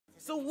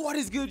So what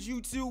is good,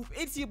 YouTube?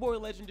 It's your boy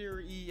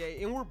Legendary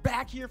EA, and we're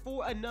back here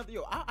for another.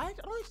 I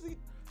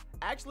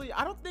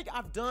don't think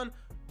I've done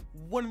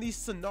one of these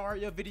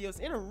scenario videos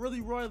in a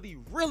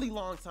really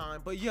long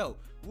time. But yo,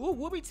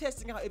 we'll be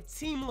testing out if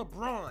Team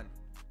LeBron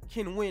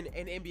can win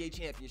an NBA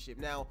championship.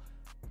 Now,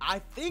 I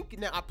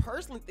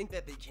personally think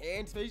that they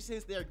can, especially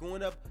since they're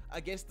going up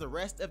against the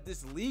rest of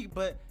this league.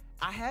 But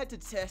I had to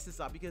test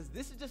this out because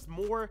this is just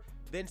more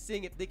than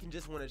seeing if they can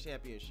just win a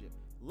championship.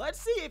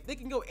 Let's see if they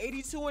can go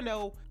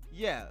 82-0.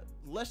 Yeah,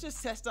 let's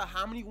just test out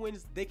how many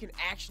wins they can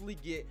actually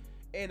get.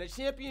 And a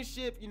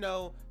championship, you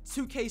know,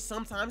 2K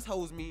sometimes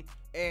holds me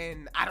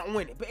and I don't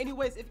win it. But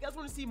anyways, if you guys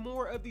want to see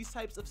more of these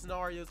types of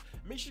scenarios,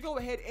 make sure you go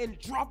ahead and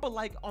drop a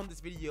like on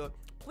this video.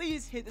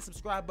 Please hit the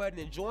subscribe button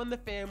and join the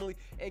family,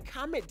 and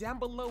comment down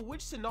below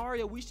which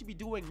scenario we should be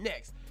doing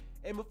next.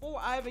 And before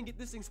I even get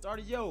this thing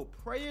started, yo,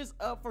 prayers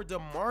up for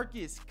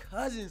Demarcus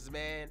Cousins,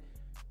 man.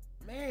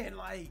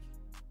 Like,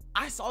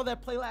 I saw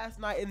that play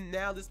last night, and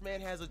now this man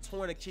has a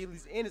torn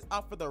Achilles and is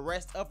out for the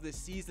rest of the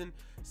season.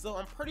 So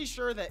I'm pretty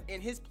sure that in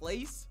his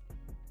place,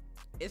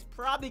 it's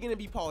probably gonna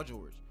be Paul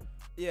George.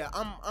 Yeah,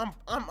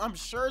 I'm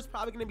sure it's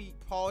probably gonna be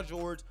Paul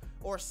George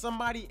or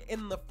somebody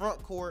in the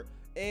front court.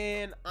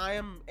 And I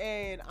am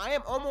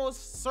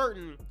almost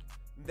certain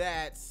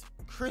that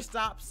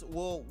Kristaps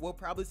will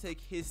probably take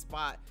his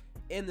spot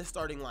in the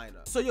starting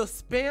lineup. So yo,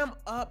 spam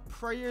up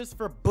prayers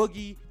for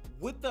Boogie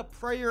with the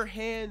prayer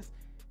hands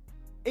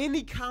in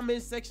the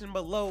comment section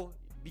below,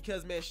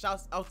 because man,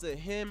 shouts out to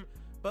him.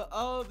 But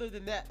other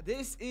than that,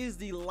 this is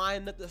the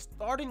lineup. The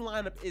starting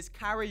lineup is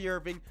Kyrie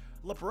Irving.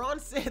 LeBron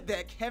said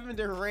that Kevin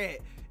Durant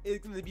is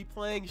going to be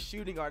playing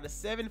shooting guard, a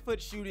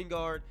 7-foot shooting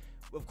guard.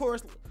 Of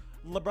course,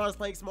 LeBron's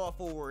playing small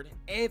forward,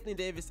 Anthony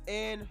Davis,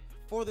 and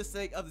for the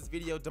sake of this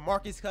video,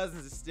 Demarcus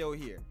Cousins is still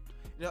here.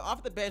 Now,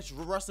 off the bench,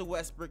 Russell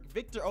Westbrook,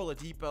 Victor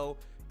Oladipo,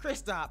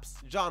 Kristaps,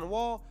 John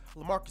Wall,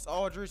 LaMarcus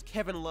Aldridge,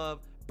 Kevin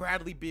Love,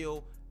 Bradley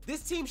Beal.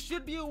 This team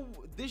should be able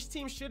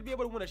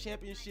to win a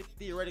championship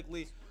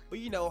theoretically, but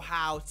you know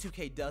how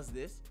 2K does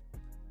this.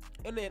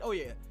 And then, oh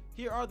yeah,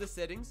 here are the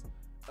settings.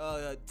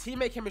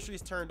 Teammate chemistry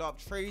is turned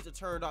off, trades are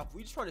turned off.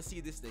 We just trying to see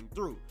this thing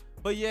through.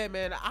 But yeah,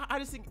 man, I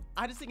just think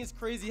it's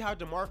crazy how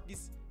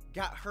Demarcus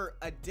got hurt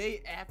a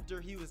day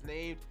after he was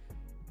named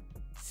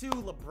to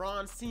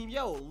LeBron's team.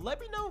 Yo, let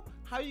me know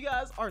how you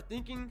guys are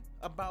thinking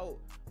about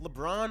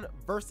LeBron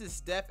versus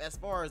Steph as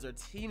far as their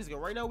teams go.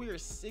 Right now we are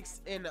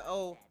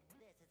 6-0.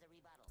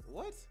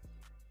 What?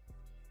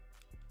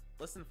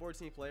 Less than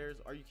 14 players?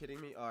 Are you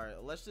kidding me? All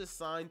right, let's just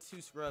sign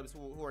 2 scrubs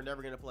who are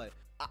never gonna play.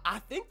 I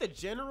think the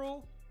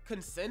general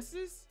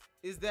consensus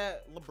is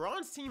that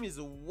LeBron's team is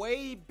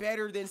way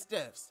better than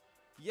Steph's.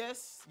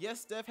 Yes,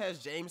 Steph has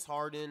James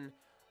Harden.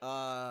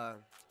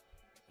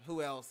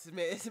 Who else?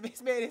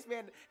 This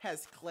man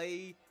has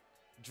Clay,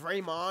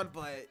 Draymond,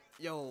 but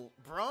yo,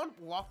 Bron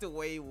walked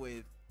away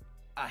with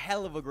a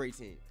hell of a great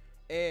team.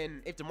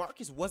 And if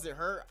DeMarcus wasn't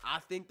hurt, I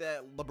think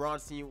that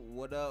LeBron's team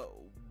would have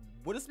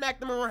smacked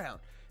them around.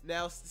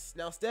 Now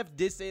Steph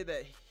did say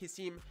that his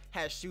team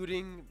has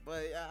shooting,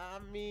 but I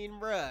mean,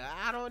 bruh,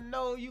 I don't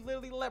know. You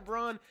literally let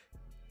Bron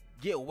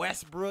get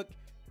Westbrook,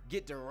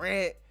 get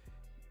Durant,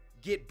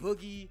 get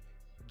Boogie,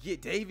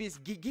 get Davis,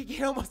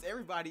 get almost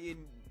everybody.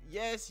 And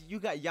yes, you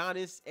got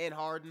Giannis and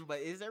Harden, but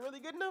is that really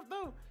good enough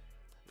though?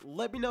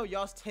 Let me know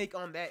y'all's take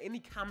on that in the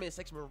comment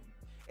section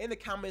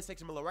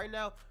below. Right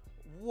now,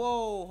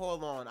 whoa,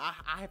 hold on, I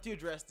have to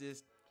address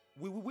this.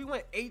 We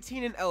went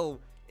 18-0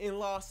 and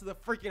lost to the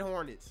freaking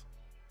Hornets.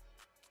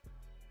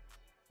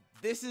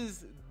 This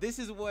is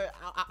what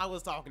I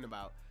was talking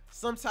about.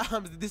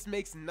 Sometimes this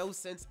makes no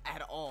sense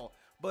at all,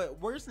 but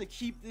we're just gonna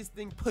keep this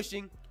thing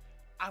pushing.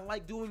 I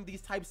like doing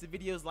these types of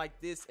videos like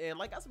this, and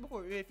like I said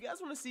before, if you guys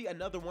want to see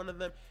another one of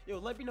them, yo,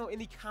 let me know in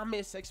the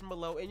comment section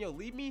below, and yo,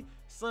 leave me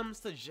some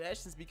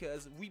suggestions,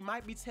 because we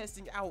might be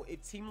testing out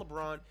if Team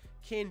LeBron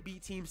can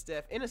beat Team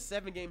Steph in a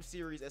 7-game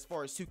series as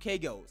far as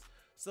 2K goes.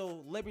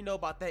 So let me know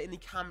about that in the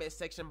comment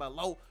section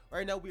below.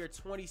 Right now we are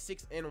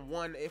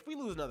 26-1. If we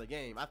lose another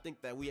game, I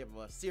think that we have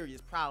a serious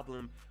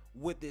problem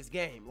with this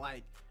game.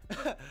 Like,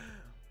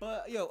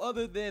 but yo,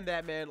 other than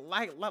that, man,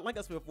 like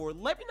I said before,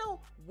 let me know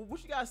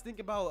what you guys think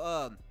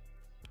about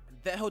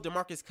that whole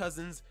Demarcus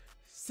Cousins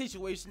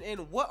situation,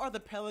 and what are the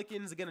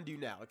Pelicans gonna do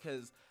now?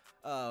 Because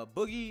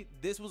Boogie,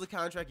 this was a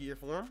contract year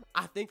for him.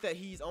 I think that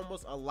he's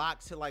almost a lock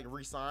to like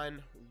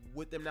re-sign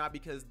with them now,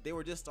 because they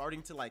were just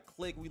starting to like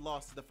click. We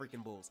lost to the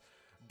freaking Bulls.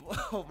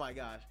 Oh my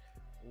gosh.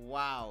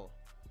 Wow,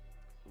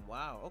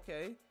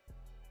 okay,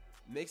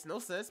 makes no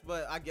sense,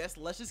 but I guess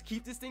let's just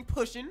keep this thing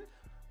pushing.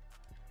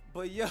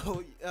 But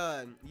yo,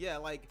 yeah,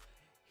 like,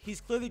 he's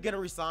clearly gonna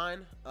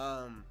resign,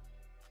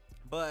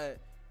 but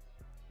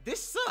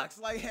this sucks.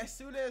 Like, as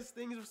soon as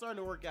things were starting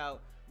to work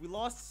out, we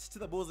lost to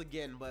the Bulls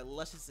again, but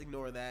let's just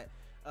ignore that.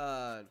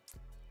 I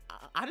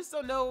just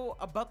don't know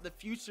about the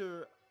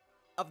future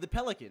of the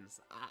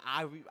Pelicans.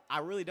 I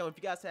really don't. If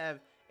you guys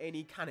have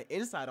any kind of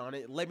insight on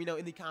it, let me know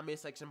in the comment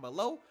section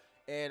below,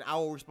 and I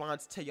will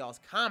respond to y'all's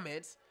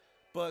comments.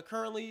 But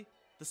currently,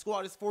 the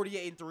squad is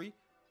 48-3.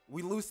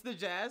 We lose to the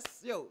Jazz.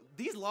 Yo,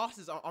 these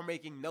losses are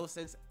making no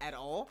sense at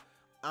all.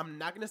 I'm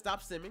not gonna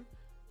stop simming.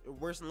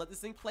 We're just gonna let this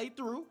thing play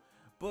through.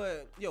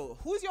 But yo,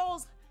 who's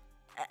y'all's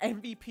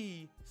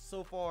MVP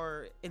so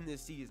far in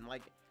this season?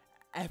 Like,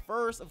 at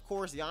first, of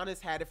course, Giannis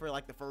had it for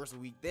like the first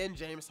week. Then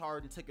James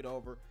Harden took it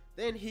over.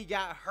 Then he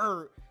got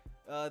hurt.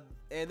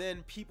 And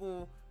then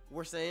people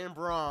were saying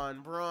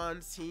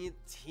Bron's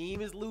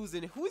team is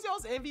losing. Who's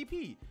y'all's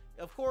MVP?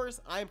 Of course,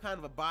 I'm kind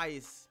of a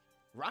biased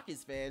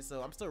Rockets fan,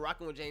 so I'm still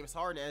rocking with James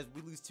Harden as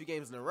we lose 2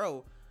 games in a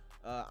row.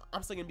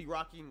 I'm still gonna be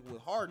rocking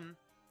with Harden,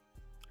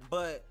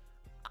 but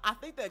I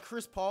think that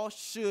Chris Paul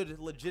should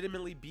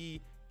legitimately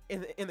be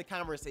in the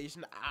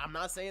conversation. I'm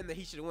not saying that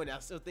he should win.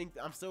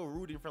 I'm still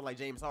rooting for like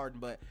James Harden,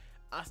 but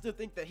I still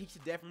think that he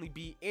should definitely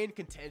be in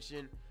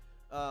contention.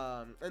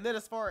 And then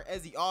as far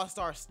as the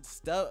All-Star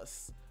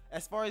snubs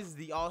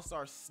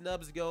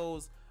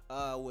goes,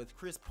 with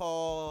Chris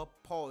Paul,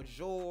 Paul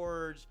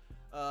George,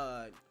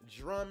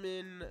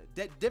 Drummond,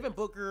 Devin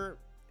Booker,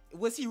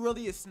 was he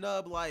really a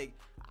snub? Like,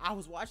 I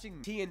was watching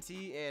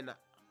TNT and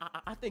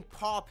I think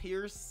Paul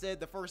Pierce said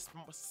the first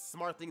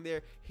smart thing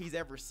there he's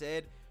ever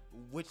said,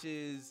 which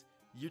is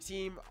your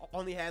team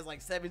only has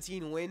like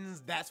 17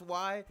 wins. That's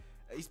why,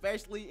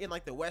 especially in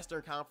like the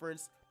Western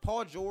Conference.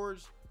 Paul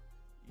George,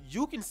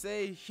 you can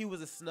say he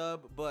was a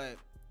snub, but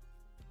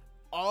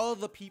all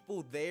the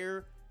people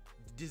there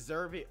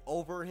deserve it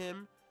over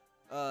him.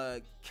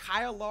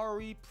 Kyle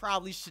Lowry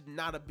probably should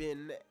not have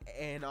been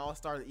an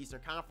all-star in the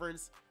Eastern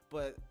Conference,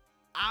 but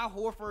Al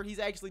Horford, he's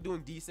actually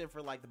doing decent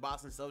for like the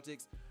Boston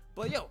Celtics.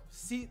 But yo,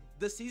 see,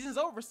 the season's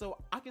over, so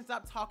I can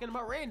stop talking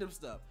about random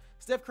stuff.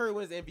 Steph Curry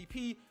wins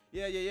MVP.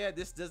 Yeah.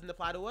 This doesn't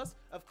apply to us.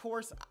 Of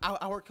course,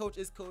 our coach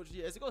is Coach.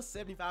 Yeah, as it goes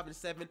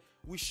 75-7,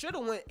 we should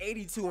have went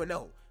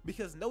 82-0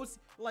 because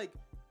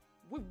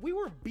we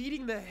were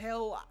beating the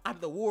hell out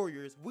of the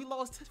Warriors. We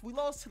lost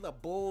to the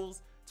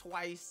Bulls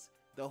twice,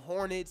 the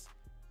Hornets,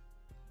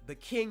 the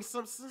Kings,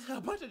 a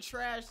bunch of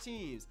trash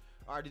teams.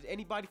 All right, did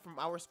anybody from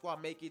our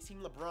squad make it?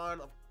 Team LeBron,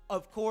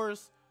 of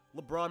course.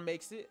 LeBron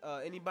makes it.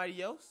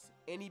 Anybody else?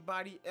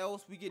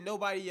 We get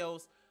nobody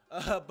else.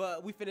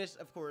 But we finished,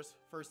 of course,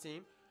 first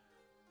team.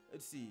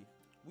 Let's see.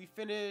 We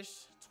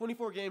finished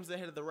 24 games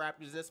ahead of the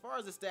Raptors. And as far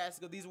as the stats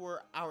go, these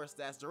were our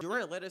stats.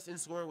 Durant led us in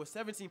scoring with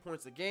 17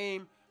 points a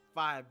game,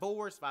 5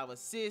 boards, 5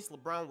 assists.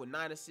 LeBron with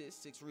 9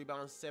 assists, 6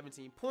 rebounds,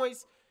 17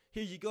 points.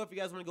 Here you go if you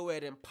guys want to go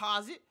ahead and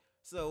pause it.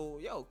 So,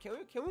 yo, can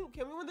we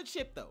win the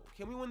chip, though?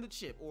 Can we win the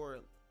chip? Or,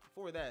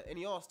 for that,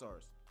 any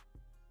All-Stars?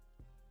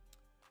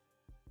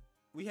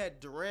 We had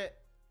Durant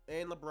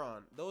and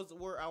LeBron. Those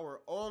were our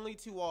only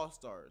 2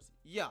 All-Stars.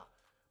 Yeah.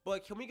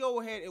 But can we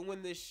go ahead and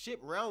win this ship?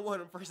 Round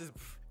 1 versus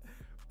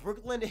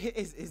Brooklyn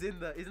is in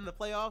the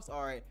playoffs.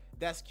 All right,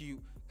 that's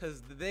cute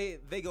because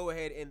they go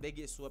ahead and they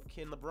get swept.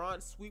 Can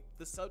LeBron sweep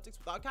the Celtics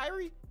without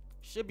Kyrie?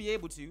 Should be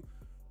able to.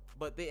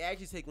 But they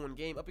actually take 1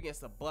 game up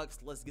against the Bucks.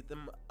 Let's get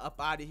them up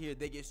out of here.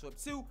 They get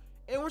swept too.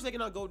 And we're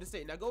taking on Golden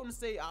State. Now, Golden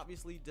State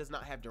obviously does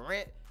not have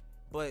Durant,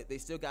 but they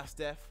still got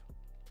Steph.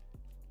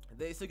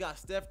 They still got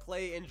Steph,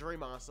 Clay, and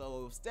Draymond.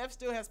 So Steph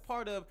still has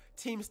part of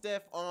Team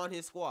Steph on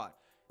his squad.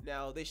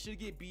 Now, they should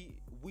get beat.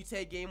 We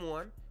take game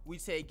 1. We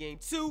take game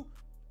 2.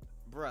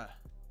 Bruh.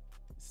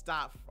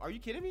 Stop. Are you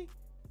kidding me?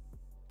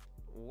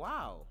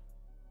 Wow.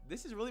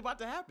 This is really about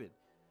to happen.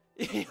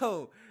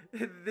 Yo,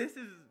 this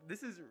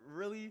is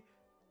really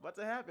about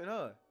to happen,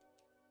 huh?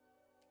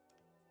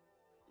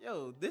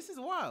 Yo, this is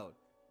wild.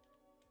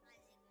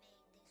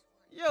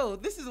 Yo,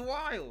 this is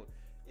wild.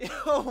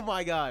 Oh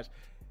my gosh.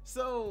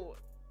 So,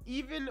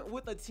 even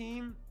with a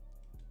team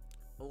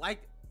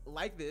like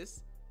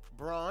this,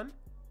 Bron,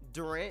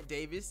 Durant,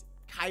 Davis,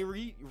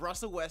 Kyrie,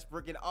 Russell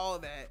Westbrook, and all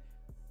that,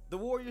 the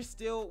Warriors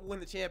still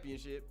win the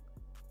championship,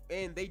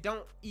 and they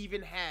don't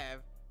even have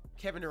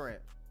Kevin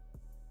Durant.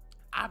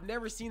 I've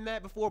never seen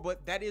that before,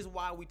 but that is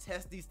why we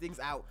test these things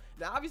out.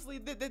 Now, obviously,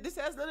 this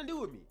has nothing to do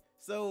with me,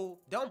 so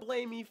don't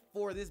blame me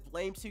for this.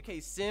 Blame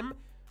 2K Sim,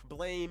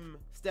 blame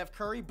Steph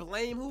Curry,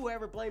 blame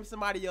whoever, blame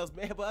somebody else,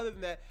 man. But other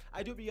than that,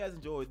 I do hope you guys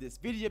enjoyed this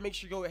video. Make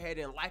sure you go ahead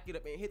and like it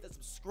up and hit that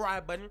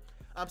subscribe button.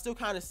 I'm still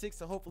kind of sick,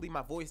 so hopefully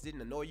my voice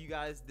didn't annoy you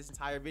guys this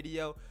entire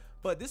video.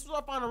 But this was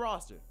our final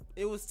roster.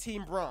 It was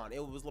Team Bron.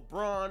 It was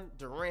LeBron,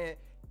 Durant,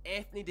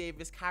 Anthony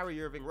Davis,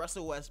 Kyrie Irving,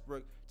 Russell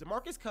Westbrook,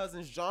 Demarcus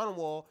Cousins, John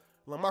Wall,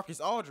 LaMarcus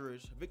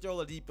Aldridge, Victor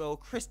Oladipo,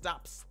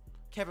 Kristaps,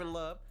 Kevin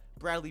Love,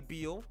 Bradley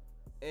Beal,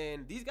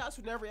 and these guys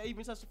who never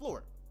even touched the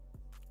floor.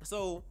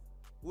 So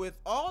with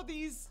all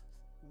these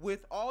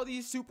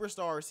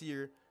superstars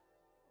here,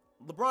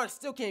 LeBron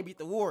still can't beat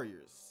the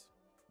Warriors.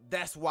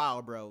 That's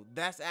wild, bro.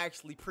 That's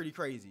actually pretty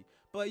crazy.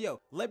 But yo,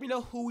 let me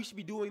know who we should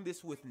be doing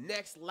this with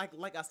next.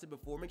 Like I said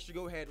before, make sure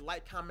you go ahead,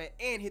 like, comment,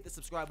 and hit the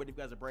subscribe button if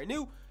you guys are brand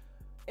new.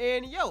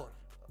 And yo,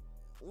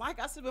 like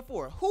I said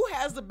before, who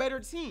has the better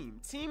team?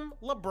 Team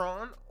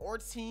LeBron or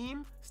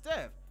Team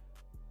Steph?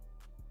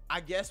 I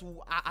guess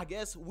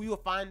we will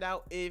find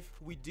out if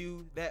we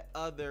do that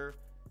other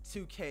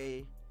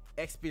 2K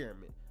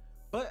experiment.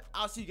 But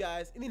I'll see you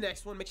guys in the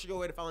next one. Make sure you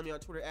go ahead and follow me on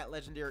Twitter at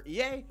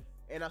LegendaryEA,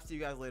 and I'll see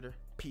you guys later.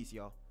 Peace,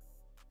 y'all.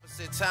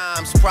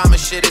 Times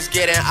promise shit is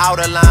getting out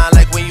of line,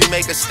 like when you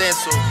make a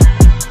stencil,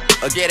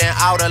 or getting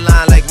out of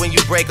line like when you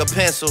break a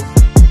pencil,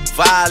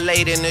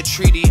 violating the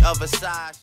treaty of Versailles.